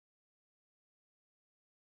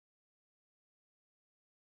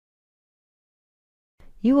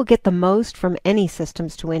You will get the most from any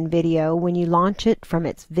Systems to Win video when you launch it from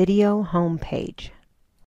its video homepage.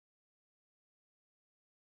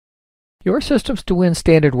 Your Systems to Win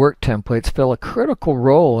standard work templates fill a critical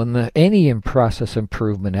role in any process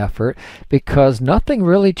improvement effort because nothing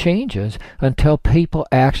really changes until people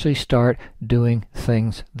actually start doing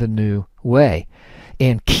things the new way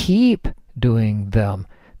and keep doing them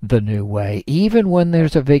the new way, even when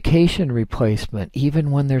there's a vacation replacement,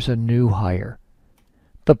 even when there's a new hire.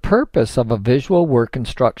 The purpose of a visual work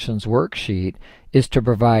instructions worksheet is to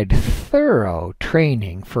provide thorough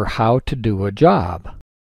training for how to do a job.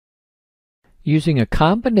 Using a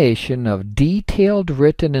combination of detailed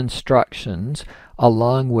written instructions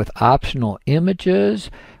along with optional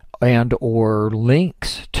images and/or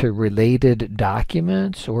links to related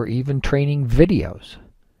documents or even training videos.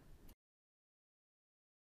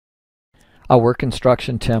 A work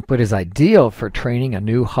instruction template is ideal for training a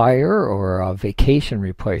new hire or a vacation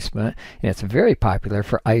replacement, and it's very popular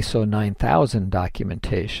for ISO 9000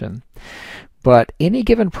 documentation. But any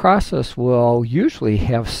given process will usually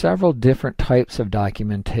have several different types of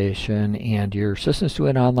documentation, and your Systems to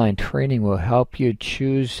Win online training will help you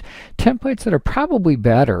choose templates that are probably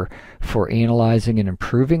better for analyzing and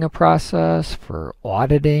improving a process, for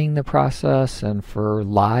auditing the process, and for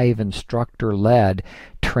live instructor-led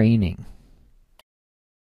training.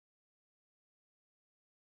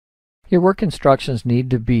 Your work instructions need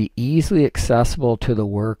to be easily accessible to the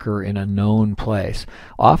worker in a known place.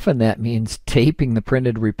 Often that means taping the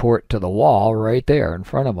printed report to the wall right there in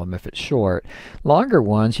front of them if it's short. Longer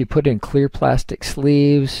ones you put in clear plastic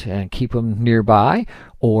sleeves and keep them nearby,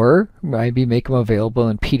 or maybe make them available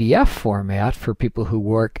in PDF format for people who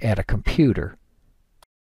work at a computer.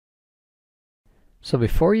 So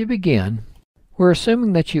before you begin, we're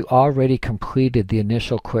assuming that you already completed the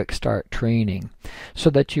initial Quick Start training so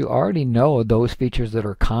that you already know those features that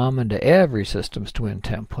are common to every Systems to Win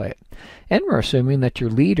template. And we're assuming that your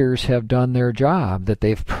leaders have done their job, that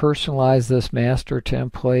they've personalized this master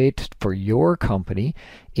template for your company,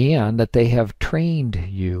 and that they have trained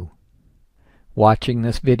you. Watching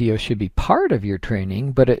this video should be part of your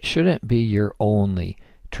training, but it shouldn't be your only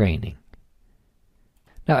training.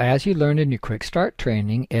 Now, as you learned in your Quick Start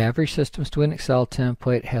training, every Systems to Win Excel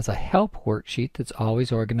template has a help worksheet that's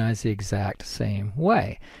always organized the exact same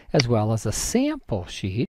way, as well as a sample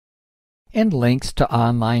sheet and links to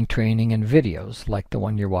online training and videos like the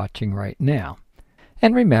one you're watching right now.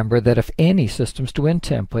 And remember that if any Systems to Win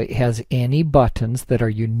template has any buttons that are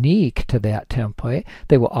unique to that template,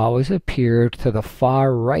 they will always appear to the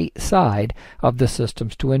far right side of the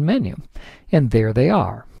Systems to Win menu. And there they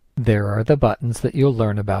are. There are the buttons that you'll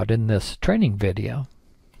learn about in this training video.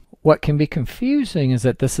 What can be confusing is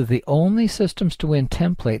that this is the only Systems to Win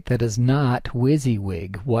template that is not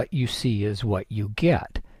WYSIWYG. What you see is what you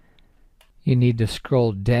get. You need to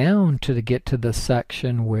scroll down to get to the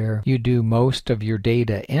section where you do most of your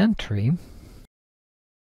data entry.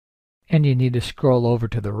 And you need to scroll over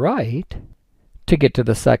to the right to get to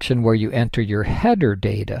the section where you enter your header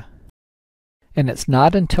data. And it's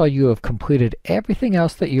not until you have completed everything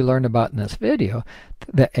else that you learned about in this video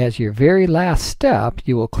that as your very last step,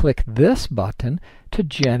 you will click this button to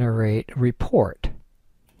generate report,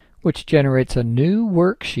 which generates a new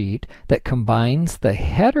worksheet that combines the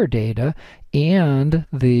header data and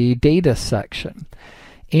the data section.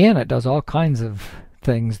 And it does all kinds of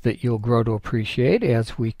things that you'll grow to appreciate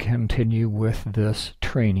as we continue with this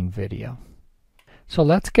training video. So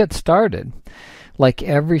let's get started. Like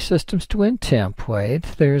every Systems to Win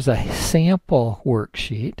template, there's a sample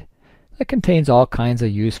worksheet that contains all kinds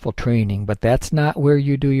of useful training, but that's not where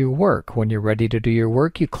you do your work. When you're ready to do your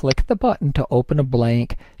work, you click the button to open a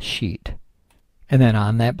blank sheet. And then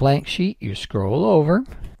on that blank sheet, you scroll over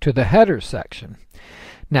to the header section.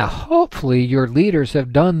 Now, hopefully your leaders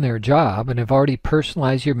have done their job and have already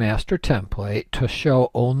personalized your master template to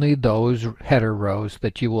show only those header rows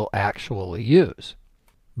that you will actually use.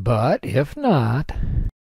 But if not,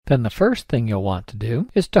 then the first thing you'll want to do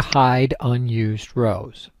is to hide unused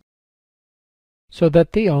rows, so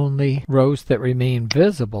that the only rows that remain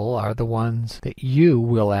visible are the ones that you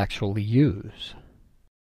will actually use.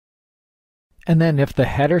 And then if the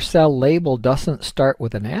header cell label doesn't start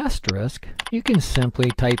with an asterisk, you can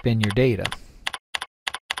simply type in your data.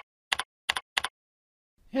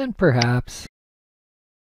 And perhaps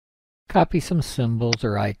copy some symbols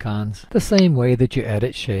or icons the same way that you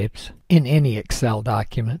edit shapes in any Excel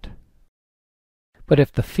document. But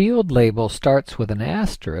if the field label starts with an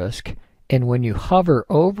asterisk, and when you hover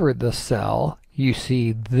over the cell, you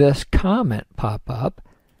see this comment pop up,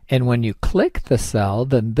 and when you click the cell,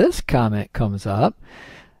 then this comment comes up,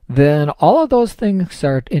 then all of those things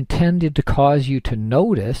are intended to cause you to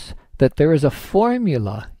notice that there is a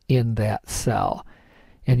formula in that cell.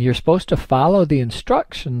 And you're supposed to follow the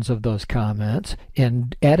instructions of those comments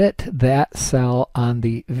and edit that cell on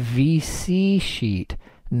the VC sheet,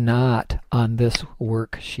 not on this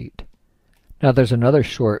worksheet. Now there's another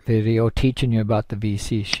short video teaching you about the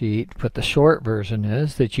VC sheet, but the short version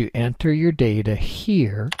is that you enter your data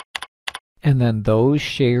here, and then those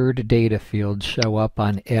shared data fields show up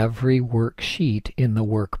on every worksheet in the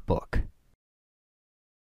workbook.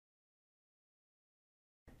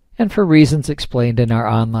 And for reasons explained in our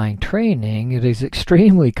online training, it is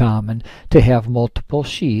extremely common to have multiple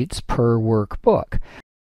sheets per workbook.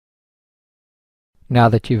 Now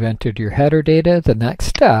that you've entered your header data, the next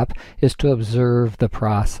step is to observe the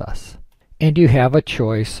process. And you have a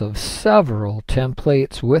choice of several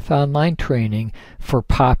templates with online training for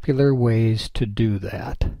popular ways to do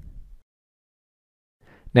that.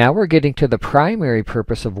 Now we're getting to the primary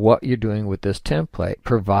purpose of what you're doing with this template,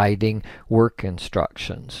 providing work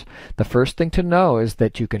instructions. The first thing to know is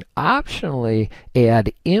that you can optionally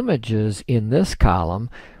add images in this column,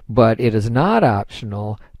 but it is not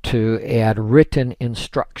optional to add written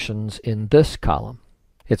instructions in this column.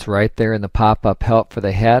 It's right there in the pop-up help for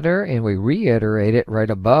the header, and we reiterate it right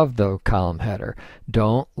above the column header.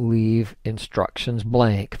 Don't leave instructions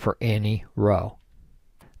blank for any row.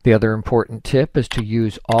 The other important tip is to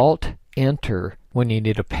use Alt-Enter when you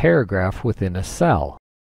need a paragraph within a cell.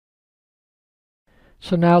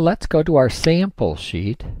 So now let's go to our sample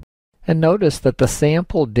sheet and notice that the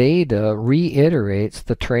sample data reiterates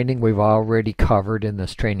the training we've already covered in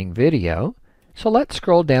this training video. So let's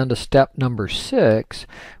scroll down to step number 6,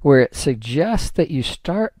 where it suggests that you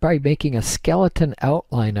start by making a skeleton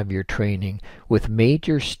outline of your training with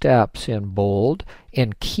major steps in bold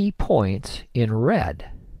and key points in red.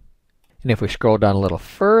 And if we scroll down a little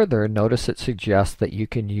further, notice it suggests that you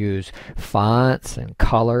can use fonts and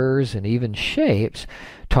colors and even shapes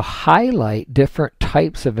to highlight different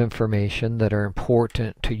types of information that are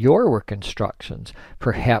important to your work instructions,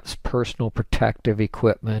 perhaps personal protective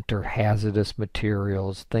equipment or hazardous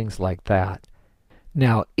materials, things like that.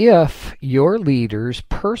 Now, if your leaders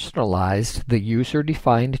personalized the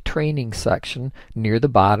user-defined training section near the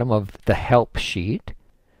bottom of the help sheet,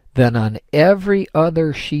 then on every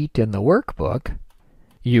other sheet in the workbook,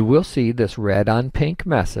 you will see this red on pink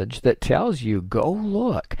message that tells you, go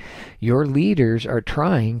look, your leaders are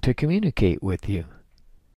trying to communicate with you.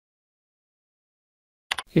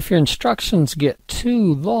 If your instructions get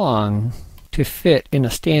too long to fit in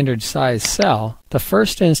a standard size cell, the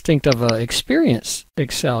first instinct of an experienced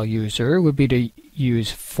Excel user would be to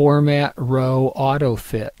use Format Row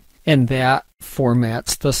Autofit, and that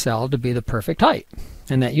formats the cell to be the perfect height.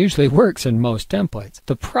 And that usually works in most templates.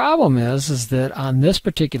 The problem is that on this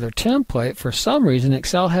particular template, for some reason,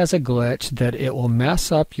 Excel has a glitch that it will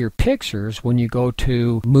mess up your pictures when you go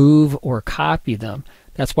to move or copy them.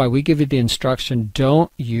 That's why we give you the instruction,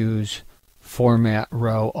 don't use Format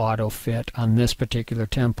Row Autofit on this particular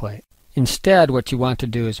template. Instead, what you want to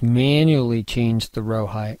do is manually change the row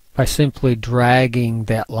height by simply dragging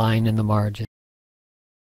that line in the margin.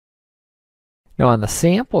 Now on the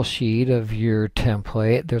sample sheet of your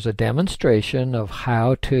template, there's a demonstration of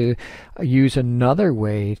how to use another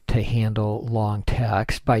way to handle long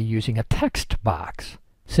text by using a text box.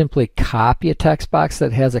 Simply copy a text box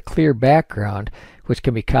that has a clear background, which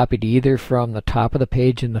can be copied either from the top of the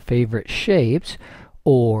page in the favorite shapes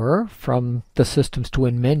or from the Systems to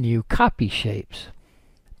Win menu copy shapes.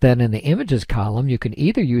 Then in the images column, you can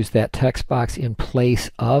either use that text box in place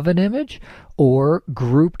of an image or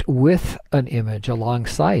grouped with an image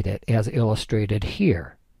alongside it, as illustrated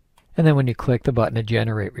here. And then when you click the button to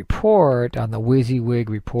generate report on the WYSIWYG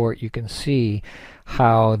report, you can see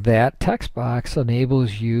how that text box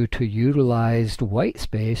enables you to utilize white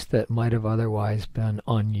space that might have otherwise been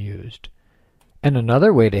unused. And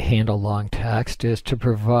another way to handle long text is to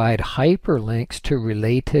provide hyperlinks to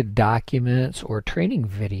related documents or training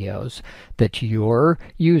videos that your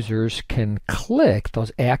users can click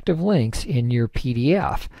those active links in your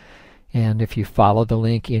PDF. And if you follow the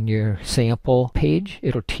link in your sample page,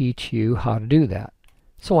 it'll teach you how to do that.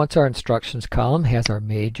 So once our instructions column has our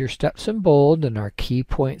major steps in bold and our key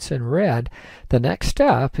points in red, the next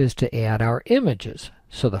step is to add our images.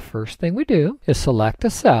 So the first thing we do is select a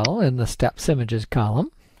cell in the Steps Images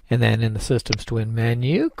column, and then in the Systems to Win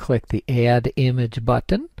menu, click the Add Image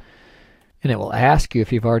button, and it will ask you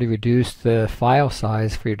if you've already reduced the file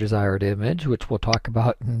size for your desired image, which we'll talk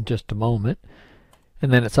about in just a moment.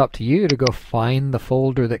 And then it's up to you to go find the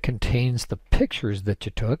folder that contains the pictures that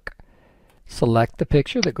you took. Select the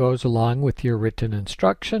picture that goes along with your written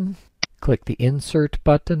instruction, click the Insert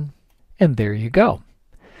button, and there you go.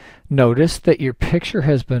 Notice that your picture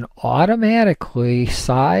has been automatically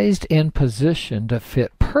sized and positioned to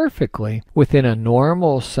fit perfectly within a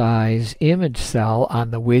normal size image cell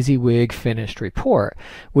on the WYSIWYG finished report,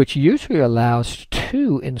 which usually allows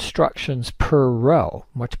 2 instructions per row,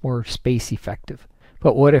 much more space effective.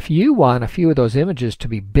 But what if you want a few of those images to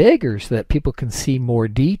be bigger so that people can see more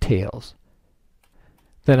details?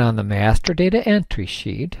 Then on the master data entry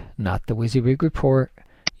sheet, not the WYSIWYG report,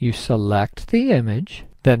 you select the image,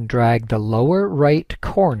 then drag the lower right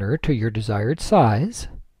corner to your desired size,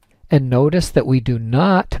 and notice that we do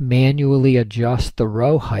not manually adjust the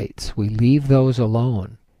row heights. We leave those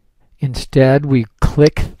alone. Instead, we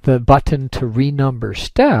click the button to renumber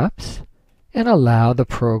steps and allow the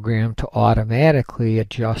program to automatically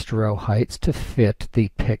adjust row heights to fit the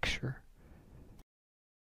picture.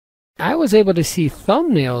 I was able to see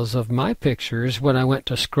thumbnails of my pictures when I went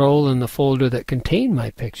to scroll in the folder that contained my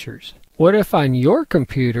pictures. What if on your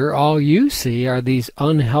computer all you see are these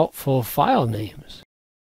unhelpful file names?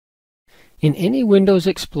 In any Windows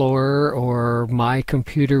Explorer or My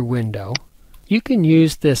Computer window, you can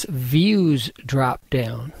use this Views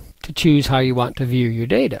drop-down to choose how you want to view your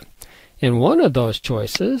data. And one of those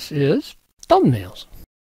choices is thumbnails.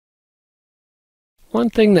 One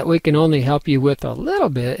thing that we can only help you with a little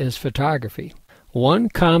bit is photography. One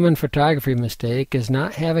common photography mistake is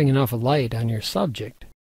not having enough light on your subject.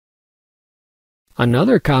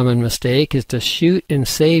 Another common mistake is to shoot and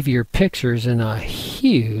save your pictures in a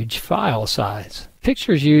huge file size.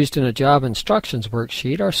 Pictures used in a job instructions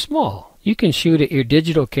worksheet are small. You can shoot at your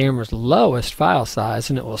digital camera's lowest file size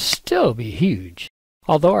and it will still be huge.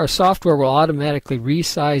 Although our software will automatically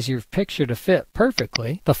resize your picture to fit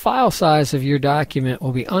perfectly, the file size of your document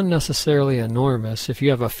will be unnecessarily enormous if you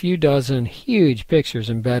have a few dozen huge pictures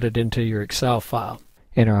embedded into your Excel file.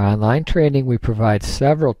 In our online training, we provide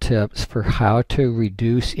several tips for how to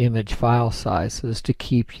reduce image file sizes to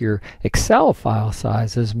keep your Excel file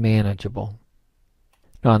sizes manageable.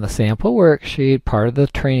 Now, on the sample worksheet, part of the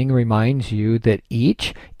training reminds you that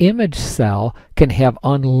each image cell can have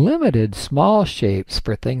unlimited small shapes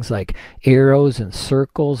for things like arrows and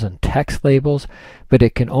circles and text labels, but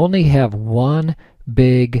it can only have one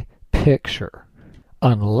big picture,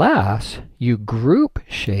 unless you group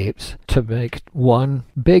shapes to make one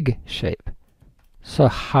big shape. So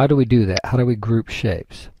how do we do that? How do we group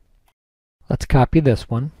shapes? Let's copy this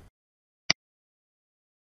one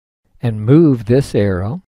and move this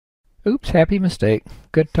arrow. Oops, happy mistake.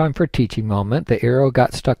 Good time for a teaching moment. The arrow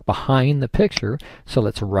got stuck behind the picture, so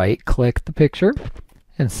let's right-click the picture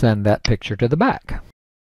and send that picture to the back.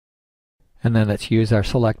 And then let's use our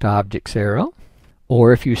Select Objects arrow.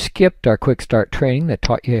 Or if you skipped our Quick Start training that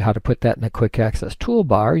taught you how to put that in the Quick Access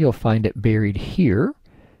toolbar, you'll find it buried here.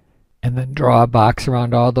 And then draw a box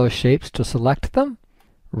around all those shapes to select them.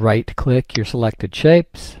 Right-click your selected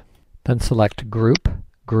shapes, then select Group,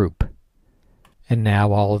 Group. And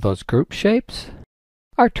now all of those group shapes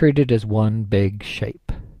are treated as one big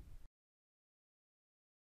shape.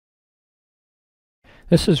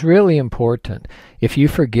 This is really important. If you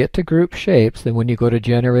forget to group shapes, then when you go to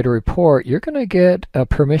generate a report, you're going to get a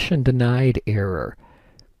permission denied error.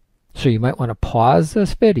 So you might want to pause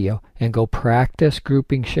this video and go practice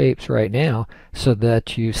grouping shapes right now so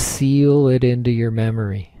that you seal it into your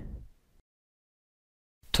memory.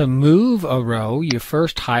 To move a row, you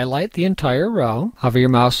first highlight the entire row. Hover your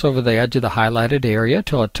mouse over the edge of the highlighted area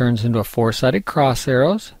till it turns into a 4-sided cross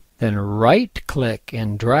arrows. Then right-click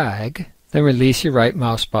and drag. Then release your right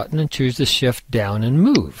mouse button and choose the Shift down and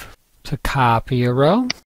move. To copy a row,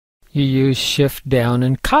 you use Shift down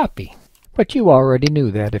and copy. But you already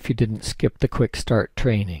knew that if you didn't skip the Quick Start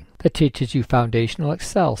training. That teaches you foundational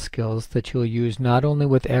Excel skills that you'll use not only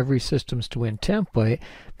with every Systems to Win template,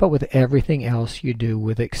 but with everything else you do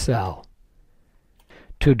with Excel.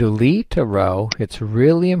 To delete a row, it's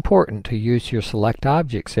really important to use your Select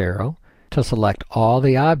Objects arrow to select all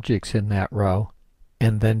the objects in that row,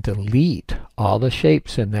 and then delete all the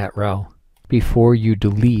shapes in that row before you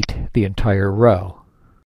delete the entire row.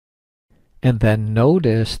 And then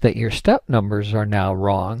notice that your step numbers are now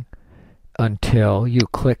wrong until you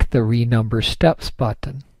click the Renumber Steps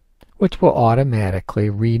button, which will automatically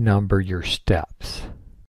renumber your steps.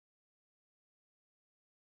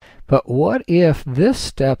 But what if this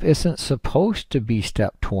step isn't supposed to be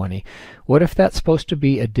step 20? What if that's supposed to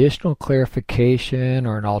be additional clarification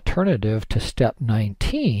or an alternative to step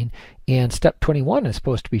 19 and step 21 is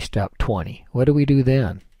supposed to be step 20? What do we do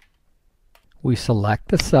then? We select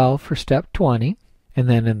the cell for step 20 and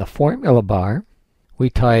then in the formula bar we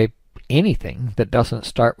type anything that doesn't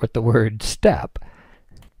start with the word step.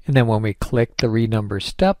 And then when we click the Renumber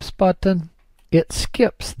Steps button, it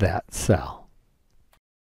skips that cell.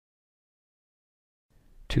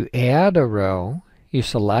 To add a row, you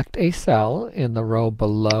select a cell in the row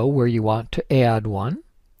below where you want to add one,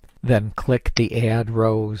 then click the Add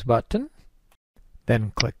Rows button,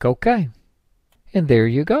 then click OK. And there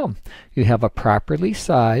you go. You have a properly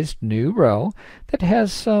sized new row that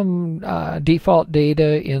has some default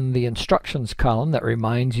data in the instructions column that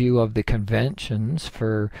reminds you of the conventions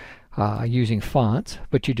for using fonts,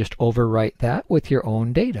 but you just overwrite that with your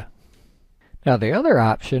own data. Now the other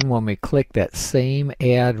option when we click that same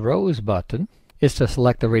Add Rows button is to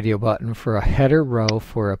select the radio button for a header row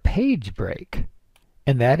for a page break.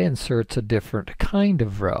 And that inserts a different kind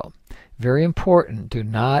of row. Very important, do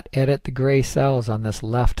not edit the gray cells on this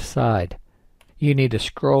left side. You need to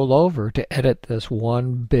scroll over to edit this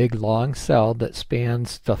one big long cell that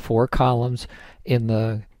spans the 4 columns in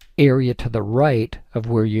the area to the right of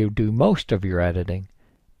where you do most of your editing.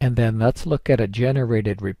 And then let's look at a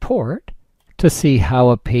generated report to see how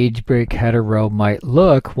a page break header row might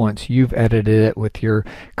look once you've edited it with your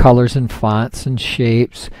colors and fonts and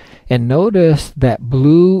shapes. And notice that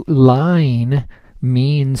blue line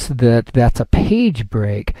means that that's a page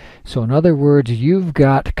break. So in other words, you've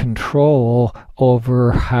got control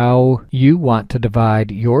over how you want to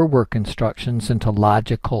divide your work instructions into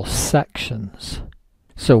logical sections.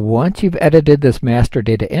 So once you've edited this master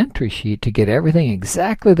data entry sheet to get everything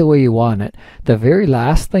exactly the way you want it, the very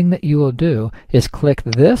last thing that you will do is click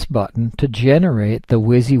this button to generate the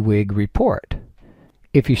WYSIWYG report.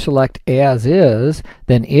 If you select as is,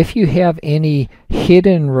 then if you have any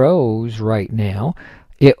hidden rows right now,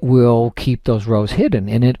 it will keep those rows hidden,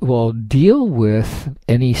 and it will deal with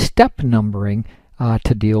any step numbering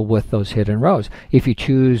to deal with those hidden rows. If you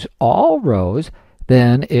choose all rows,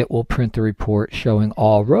 then it will print the report showing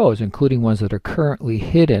all rows, including ones that are currently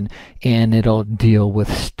hidden, and it'll deal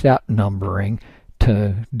with step numbering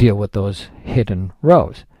to deal with those hidden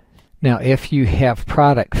rows. Now, if you have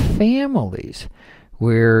product families,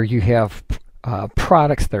 where you have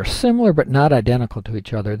products that are similar but not identical to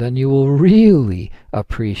each other, then you will really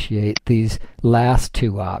appreciate these last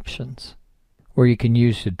 2 options, where you can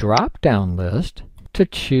use the drop-down list to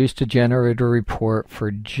choose to generate a report for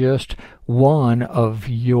just one of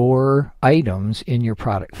your items in your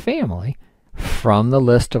product family from the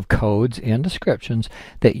list of codes and descriptions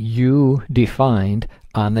that you defined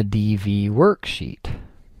on the DV worksheet.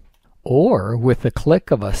 Or with the click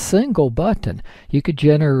of a single button, you could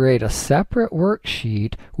generate a separate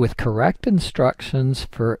worksheet with correct instructions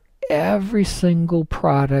for every single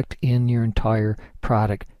product in your entire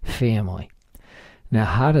product family. Now,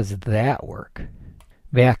 how does that work?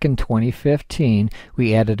 Back in 2015,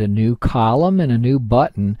 we added a new column and a new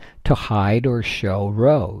button to hide or show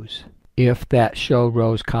rows. If that Show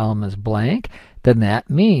Rows column is blank, then that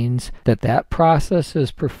means that that process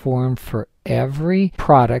is performed for every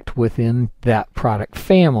product within that product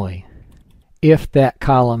family. If that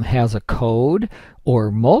column has a code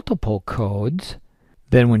or multiple codes,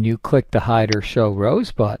 then when you click the Hide or Show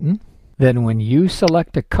Rows button, then when you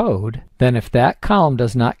select a code, then if that column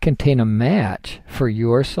does not contain a match for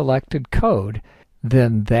your selected code,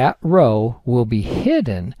 then that row will be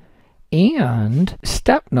hidden and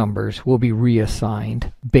step numbers will be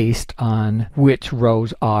reassigned based on which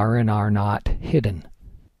rows are and are not hidden.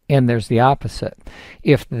 And there's the opposite.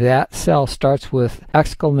 If that cell starts with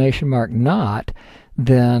 !not,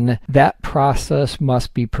 then that process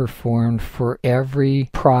must be performed for every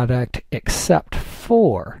product except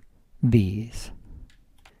for these.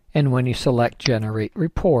 And when you select Generate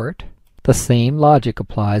Report, the same logic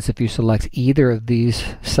applies if you select either of these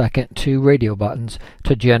second 2 radio buttons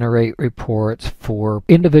to generate reports for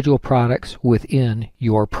individual products within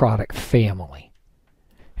your product family.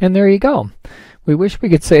 And there you go. We wish we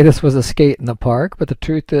could say this was a skate in the park, but the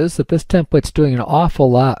truth is that this template's doing an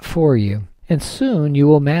awful lot for you. And soon you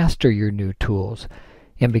will master your new tools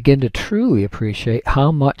and begin to truly appreciate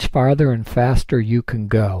how much farther and faster you can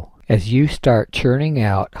go as you start churning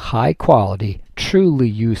out high quality, truly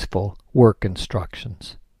useful work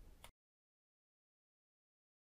instructions.